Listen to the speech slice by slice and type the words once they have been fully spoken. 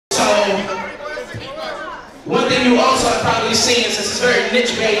thing you also have probably seen, since it's very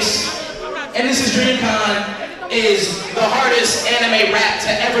niche based, and this is DreamCon, is the hardest anime rap to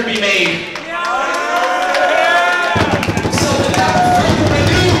ever be made. So without further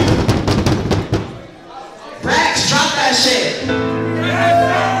ado, Brax, drop that shit.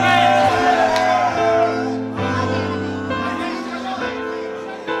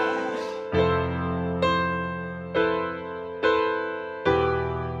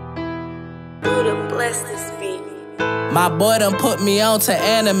 Buddah bless this beat. My boy done put me on to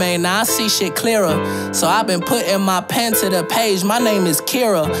anime, now I see shit clearer. So I've been putting my pen to the page, my name is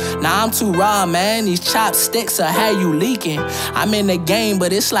Kira. Now I'm too raw, man, these chopsticks are how you leaking. I'm in the game,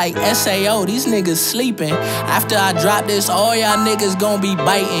 but it's like SAO, these niggas sleeping. After I drop this, all y'all niggas gon' be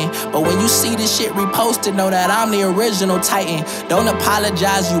biting. But when you see this shit reposted, know that I'm the original Titan. Don't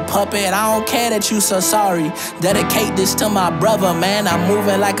apologize, you puppet, I don't care that you so sorry. Dedicate this to my brother, man, I'm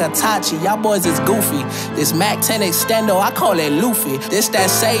moving like a Tachi. Y'all boys is goofy. This Mac 10 extendo, I call it Luffy. This that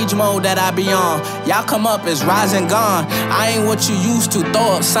sage mode that I be on. Y'all come up as rising gone. I ain't what you used to.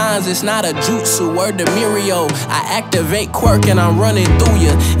 Throw up signs, it's not a jutsu. Word to Mirio. I activate quirk and I'm running through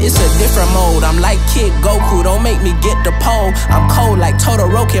you. It's a different mode. I'm like Kid Goku. Don't make me get the pole. I'm cold like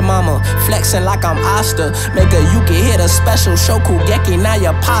Todoroki mama. Flexing like I'm Asta. Make a Yuki hit a special Shokugeki. Now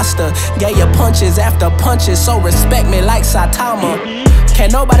your pasta. Get your punches after punches. So respect me like Saitama.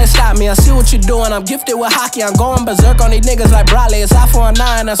 Can't nobody stop me, I see what you're doing. I'm gifted with hockey, I'm going berserk on these niggas like Bradley. It's out for a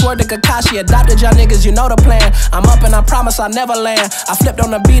 9, that's word to Kakashi. Adopted y'all niggas, you know the plan. I'm up and I promise I'll never land. I flipped on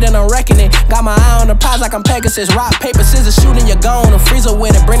the beat and I'm wrecking it. Got my eye on the prize like I'm Pegasus. Rock, paper, scissors, shooting your gone. A freezer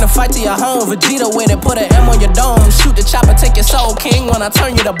with it, bring the fight to your home. Vegeta with it, put an M on your dome. Shoot the chopper, take your soul, king, when I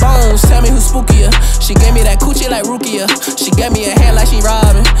turn you to bones. Tell me who's spookier. She gave me that coochie like Rukia. She gave me a hand like she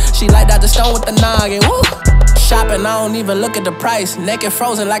robbing. She like Dr. Stone with the noggin, woo. Shopping, I don't even look at the price. Naked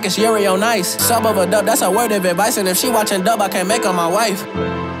frozen like it's Yuri on ice. Sub of a dub, that's a word of advice. And if she watching dub, I can't make her my wife.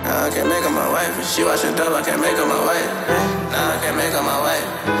 Nah, I can't make her my wife. If she watching dub, I can't make her my wife. Nah, I can't make her my wife.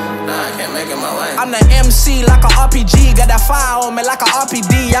 Nah, I can't make her my wife. I'm the MC like a RPG. Got that fire on me like a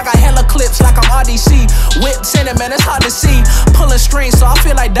RPD. I got hella clips like I'm RDC. Whip cinnamon, it's hard to see. Pulling strings, so I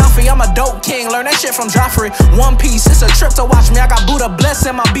feel like Duffy. I'm a dope king, learn that shit from Joffrey. One Piece, it's a trip to watch me. I got Buddah bless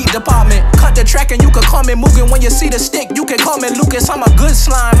in my beat department. Cut the track and you can call me Mugen. When you see the stick, you can call me Lucas. I'm a good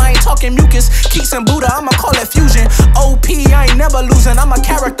slime, I ain't talking mucus. Keats and Buddah, I'ma call it fusion. OP, I ain't never losing. I'm a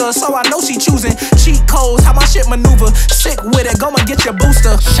character, so I know she choosing. Cheat codes, how my shit maneuver. Sick with it, go and get your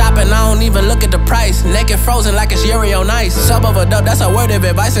booster. Shopping, I don't even look at the price. Naked frozen like it's Yuri on ice. Sub of a dub, that's a word of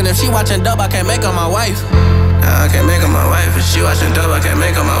advice. And if she watching dub, I can't make her my wife. Nah, I can't make her my wife. If she watching dub, I can't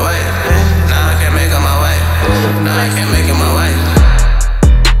make her my wife. Nah, I can't make her my wife. Nah, I can't make her my wife.